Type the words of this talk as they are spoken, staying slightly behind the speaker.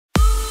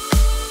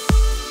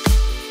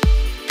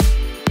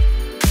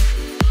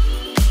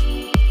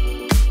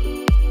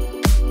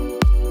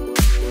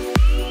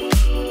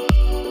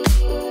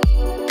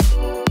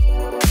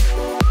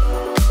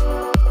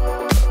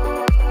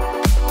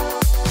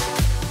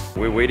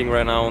We're waiting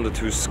right now on the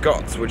two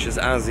Scots, which is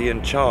Azzy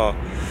and Char,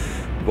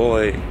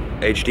 boy,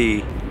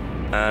 HD,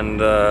 and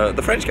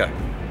the French guy.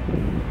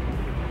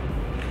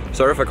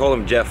 Sorry if I call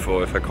him Jeff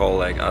or if I call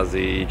like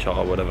Azzy,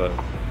 Char, whatever.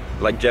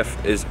 Like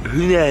Jeff is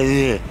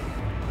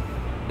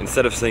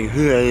instead of saying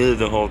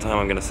the whole time,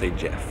 I'm gonna say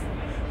Jeff.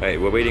 Alright,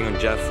 we're waiting on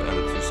Jeff and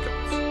the two Scots.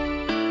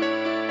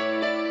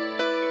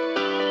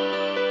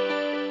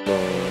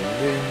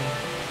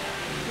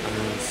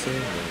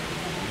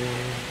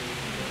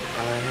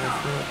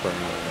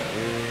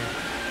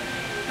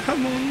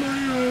 I'm on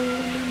my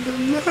own in the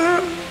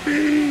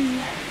lobby.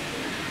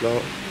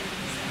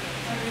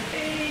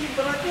 Hey,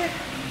 Rootkit.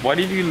 Why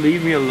did you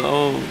leave me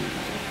alone?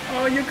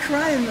 Oh, you're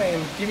crying, man.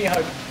 Give me a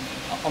hug.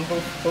 On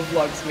both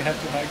vlogs, we have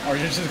to hug. Or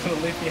you're just gonna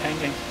leave me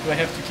hanging. Do I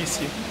have to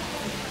kiss you?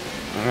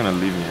 I'm gonna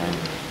leave you hanging.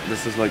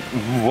 This is like,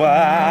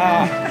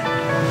 wow.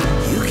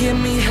 You get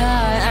me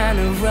high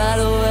and right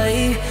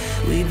away.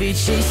 We be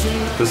chasing.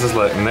 This is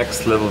like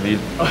next level beat.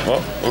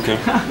 Oh, okay.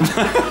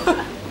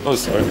 Oh,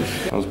 sorry.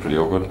 That was pretty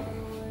awkward.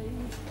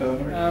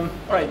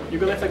 Alright, you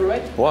go left, I go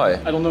right? Why?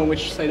 I don't know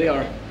which side they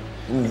are.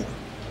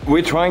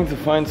 We're trying to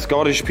find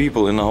Scottish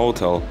people in the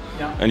hotel,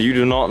 and you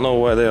do not know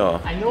where they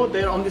are. I know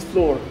they're on this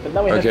floor, but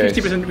now we have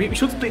 50%. We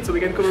should split so we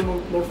can go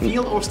more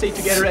feel or stay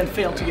together and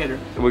fail together.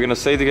 We're gonna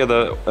stay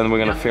together and we're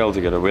gonna fail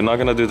together. We're not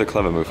gonna do the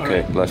clever move.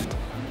 Okay, left.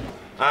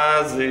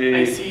 Azzy.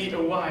 I see a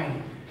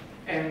Y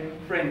and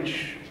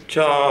French.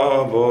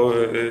 Ciao,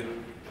 boy.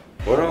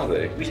 What are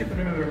they? We should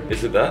remember.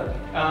 Is it that?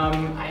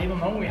 I don't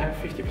know. We have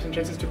 50%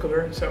 chances to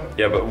cover, so.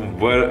 Yeah, but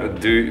where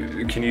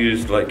can you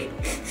just like?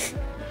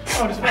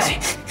 Oh, this one.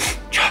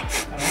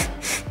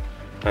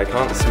 I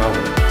can't smell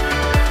them.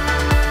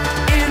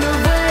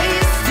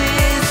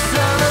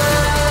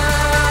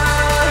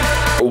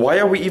 Why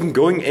are we even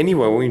going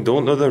anywhere when we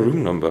don't know their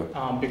room number?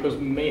 Because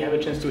we may have a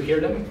chance to hear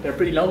them. They're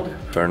pretty loud.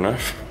 Fair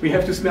enough. We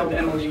have to smell the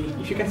MLG.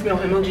 If you can smell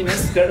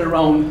MLG-ness, they're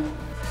around.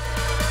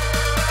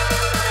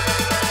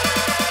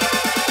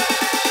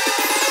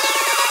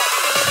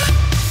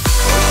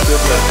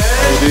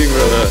 How are you doing,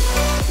 brother?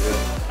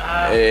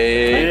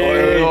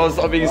 Hey, oh,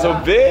 stop being so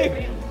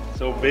big.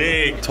 So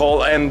big.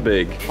 Tall and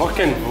big.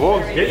 Fucking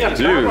vlog. Get your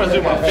cameras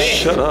in my face.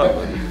 Shut up.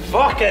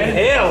 Fucking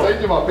hell.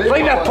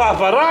 Like a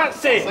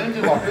paparazzi.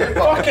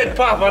 Fucking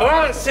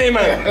paparazzi,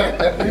 man.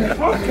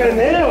 Fucking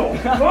hell.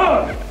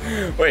 Fuck.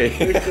 Wait.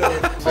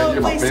 Oh,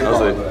 please.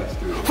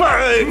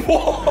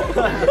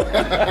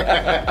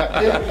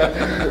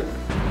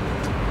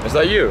 Is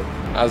that you?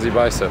 Azzy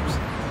biceps.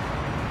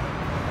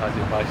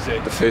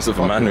 The face of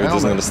a man who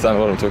doesn't understand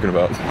what I'm talking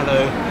about.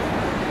 Hello.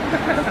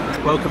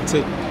 Welcome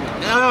to...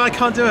 No, I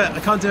can't do it. I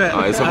can't do it.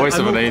 Oh, it's the voice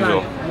of an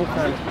angel.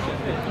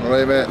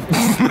 Alright, mate.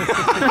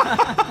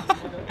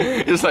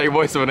 It's like the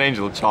voice of an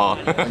angel, Char.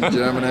 In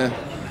Germany.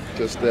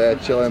 Just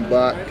chilling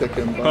back,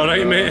 kicking back.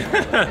 Alright, mate.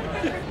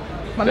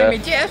 My name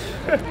is Jeff.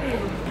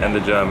 And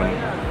the German.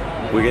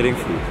 We're getting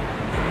food.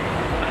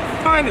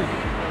 Finally.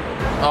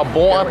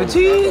 Bon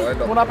appetit!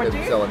 Bon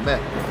appetit!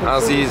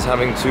 Azzy's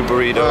having 2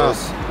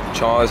 burritos.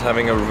 Char is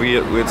having a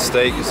weird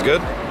steak. It's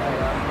good?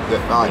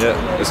 Yeah,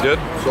 yeah, it's good?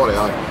 Sorry,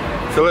 aye.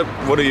 Philip,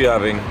 what are you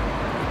having?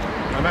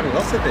 I'm having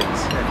lots of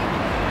things.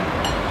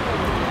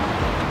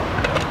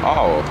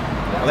 Oh.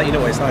 I'll let you know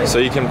what it's like. So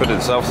you can put it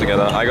yourself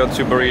together. I got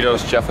 2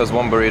 burritos, Jeff has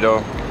 1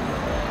 burrito.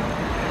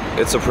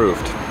 It's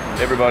approved.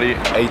 Everybody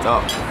ate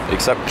up,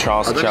 except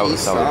Charles. I don't eat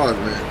salad,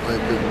 mate.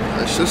 Like,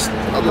 it's just,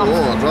 I don't know,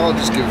 I'd rather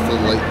just give it for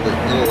like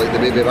the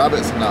baby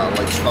rabbits and that,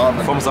 like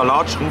starving. Vom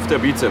Salat schrumpft der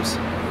Bizeps.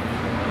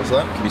 What's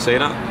that? Can you say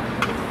that?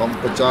 Vom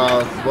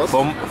Salat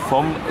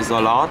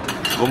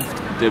schrumpft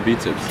der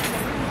Bizeps.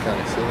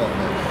 Can't say that,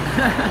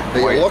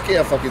 mate. You're lucky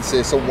if I can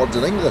say some words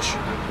in English.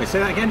 Wait, say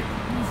that again?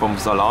 Vom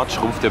Salat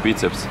schrumpft der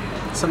Bizeps.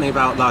 Something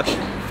about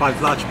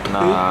 5 large...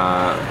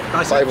 Nah.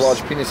 5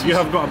 large penises. You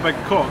have got a big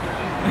cock.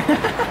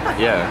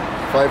 Yeah.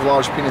 5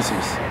 large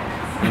penises.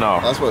 No.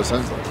 That's what it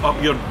sounds like. Up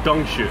your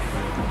dung chute.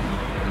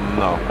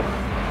 No.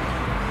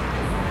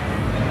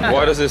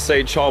 Why does it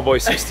say Charboy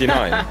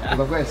 69? Because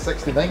I've got a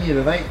 69 year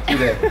tonight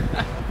today.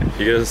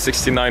 You get a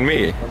 69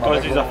 me?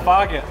 Because he's a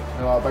faggot.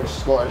 You know, a big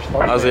Scottish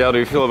thug. Azzy, how do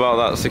you feel about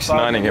that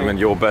 69ing him in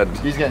your bed?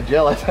 He's getting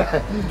jealous.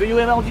 Do you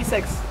MLG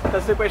sex?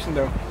 That's the question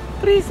though.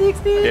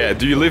 360! Yeah,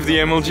 do you live the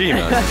MLG,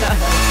 man?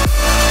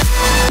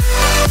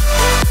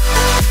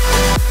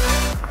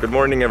 Good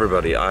morning,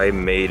 everybody. I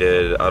made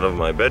it out of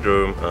my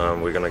bedroom.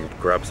 We're gonna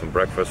grab some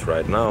breakfast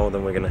right now,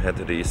 then we're gonna head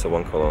to the Easter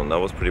One Cologne. That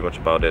was pretty much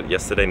about it.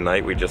 Yesterday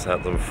night we just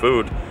had some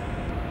food.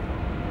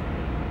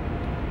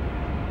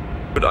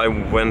 But I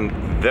went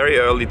very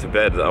early to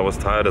bed. I was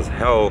tired as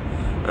hell,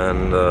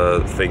 and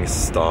things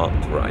start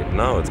right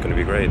now. It's gonna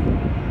be great.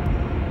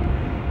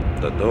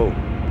 The dough,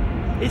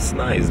 it's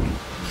nice.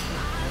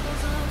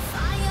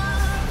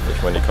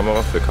 Ich meine, die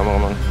Kamera für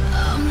Kameramann.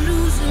 I'm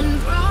losing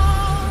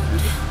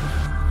ground,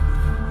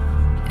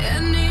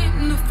 and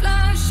in the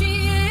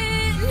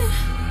flashing,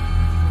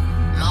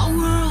 my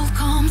world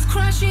comes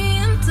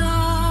crashing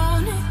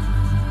down.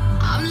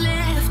 I'm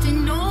left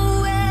in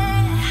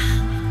nowhere,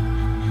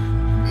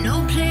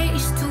 no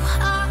place to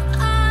hide.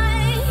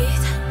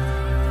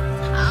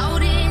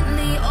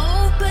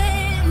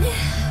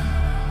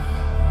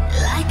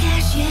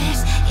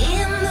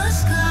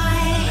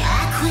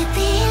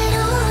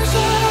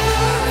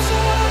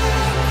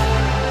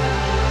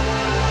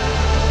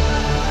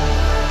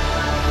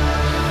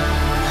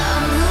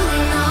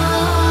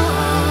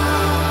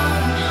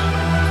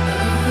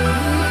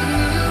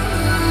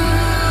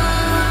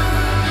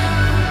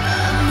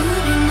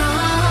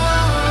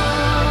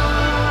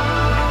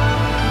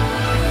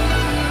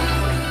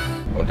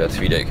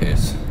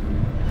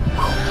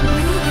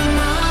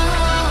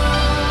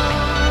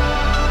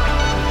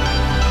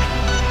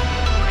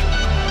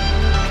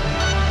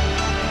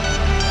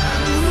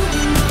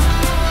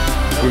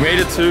 made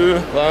it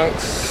to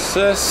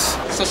Lanxess.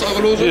 Is das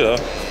eure Loge? Ja.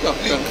 Ja,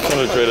 ja.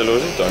 Content Creator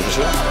Loge,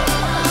 dankeschön.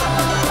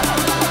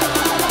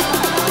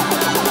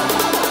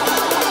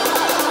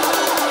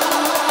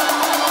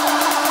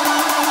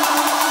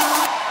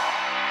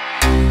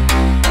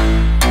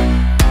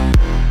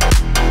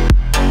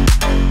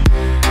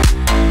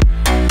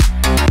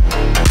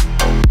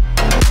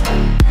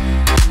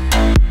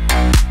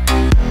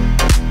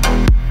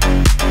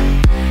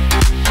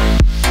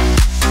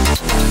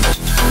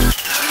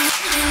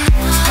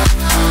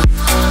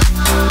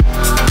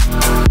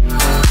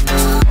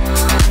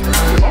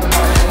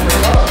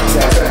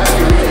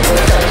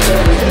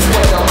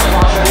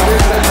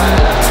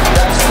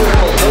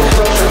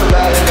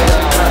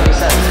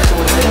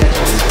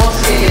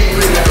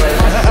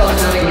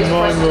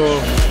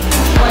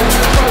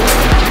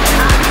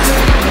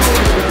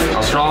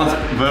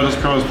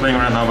 Virtus.Pro is playing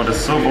right now, but it's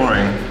so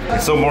boring.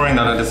 It's so boring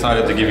that I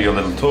decided to give you a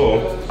little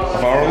tour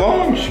of our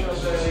lounge.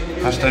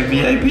 Hashtag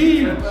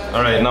VIP.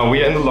 Alright, now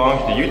we are in the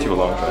lounge, the YouTube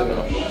lounge right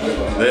now.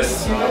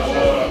 This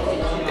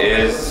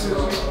is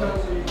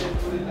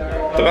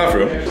the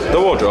bathroom, the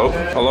wardrobe.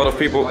 A lot of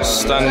people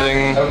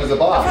standing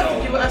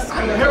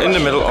in the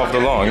middle of the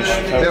lounge.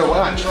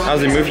 As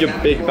they move your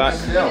big back.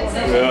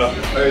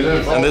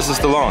 Yeah. And this is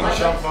the lounge.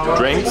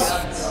 Drinks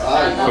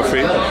for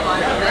free.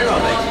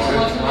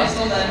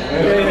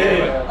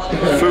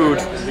 Food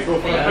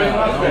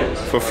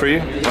for free.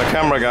 My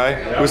camera guy,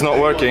 who's not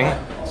working.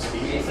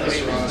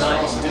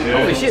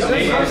 Holy shit,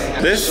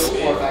 This.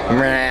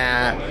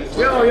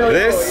 Yo,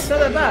 This. it's not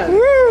that bad.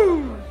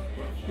 Woo!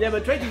 Yeah,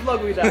 but try to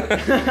vlog with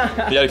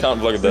that. Yeah, I can't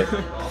vlog it there.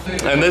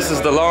 And this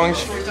is the lounge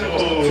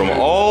from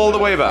all the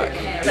way back.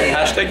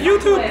 Hashtag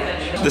YouTube.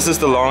 This is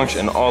the lounge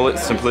in all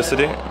its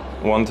simplicity.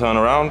 One turn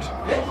around,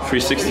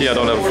 360. I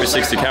don't have a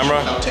 360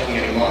 camera.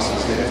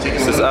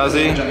 This is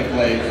Azzy,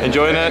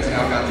 enjoying it.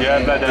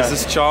 Yeah, better. This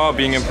is Char,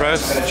 being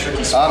impressed.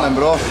 Amen,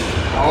 bro.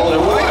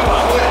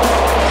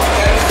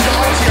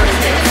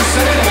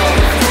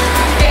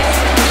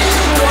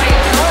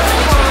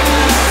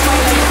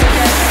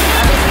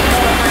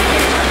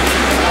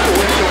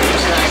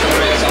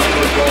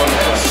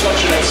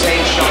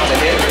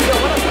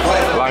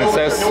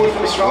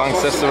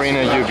 Lanxess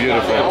Arena, you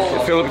beautiful.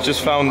 Philip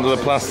just found the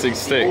plastic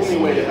sticks.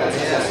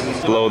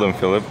 Blow them,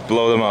 Philip.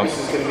 Blow them up.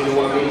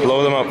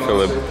 Blow them up,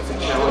 Philip.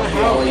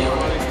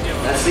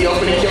 That's the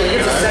opening kill.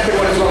 Here's the second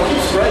one as well.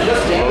 Spread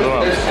just Blow them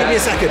up. Give me a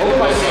second.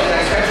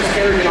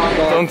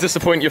 Don't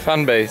disappoint your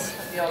fan base.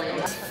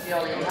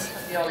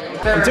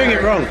 I'm doing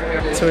it wrong.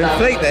 To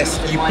inflate this,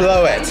 you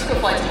blow it.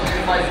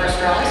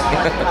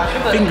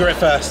 Finger it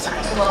first.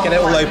 Get it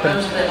all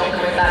open.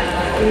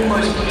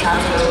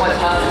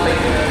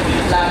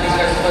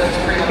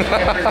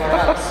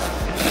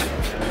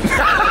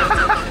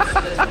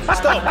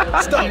 Stop!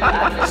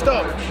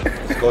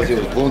 Because he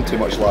was blown too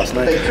much last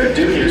night. He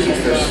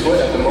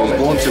was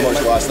blown too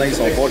much last night,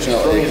 so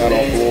unfortunately he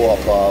cannot blow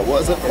up,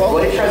 what is it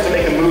called?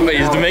 Wait,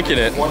 he's making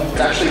it. Is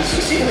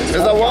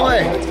that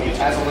Wally?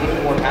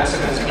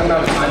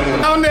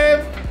 Found him!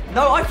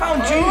 No, I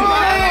found you,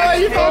 man. Oh,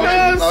 you found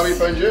him! No, we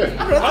found you.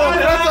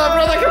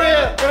 Brother, come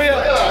here! Come here!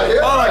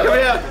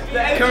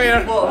 Come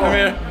here! Come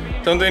here!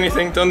 Don't do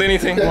anything, don't do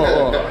anything.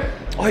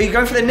 Oh, you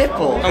going for the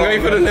nipple? I'm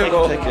going for the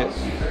nipple. Take it.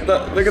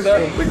 Look at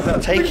that, look at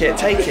that. Take it.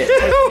 It's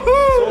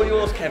all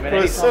yours, Kevin.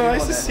 Bro, it's so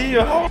nice to see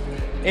you.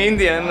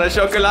 Indian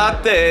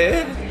chocolate.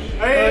 Hey.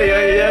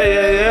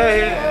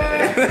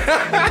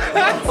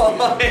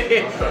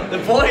 The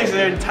boys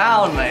are in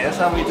town, mate. That's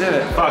how we do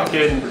it.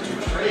 Fucking.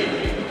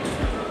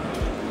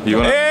 You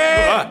wanna?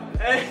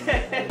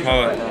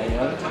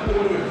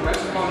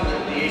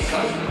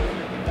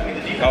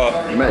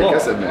 You might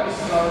guess it, mate.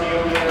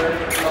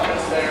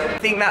 I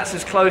think that's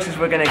as close as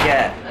we're gonna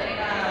get.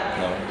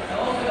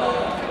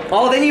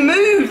 Oh, then you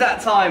moved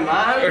that time,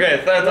 man. Okay,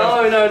 third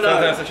time. No.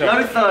 Third time's the charm.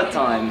 No third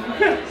time.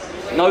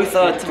 No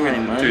third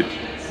time, man. Dude,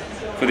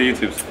 for the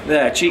YouTubes.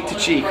 There, cheek to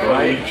cheek,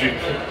 right?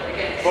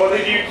 For the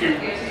YouTube.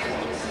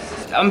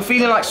 I'm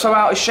feeling like so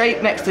out of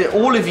shape next to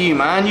all of you,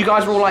 man. You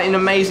guys are all like in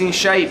amazing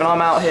shape, and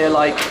I'm out here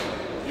like.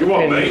 You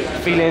what, mate?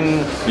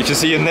 Feeling. You can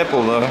see your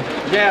nipple though.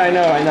 Yeah, I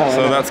know.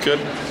 So that's good.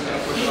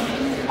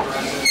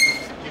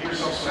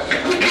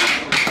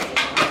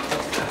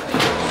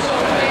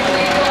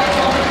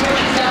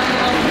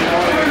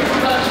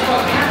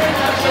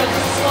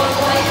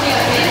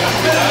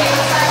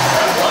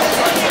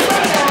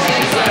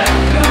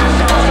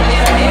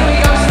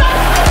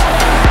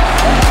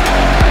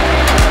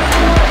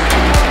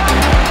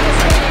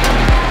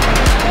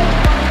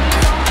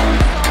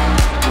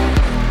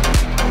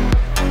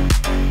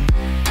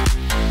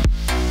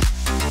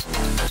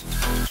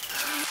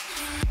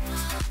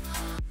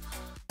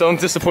 Don't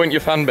disappoint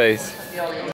your fan base.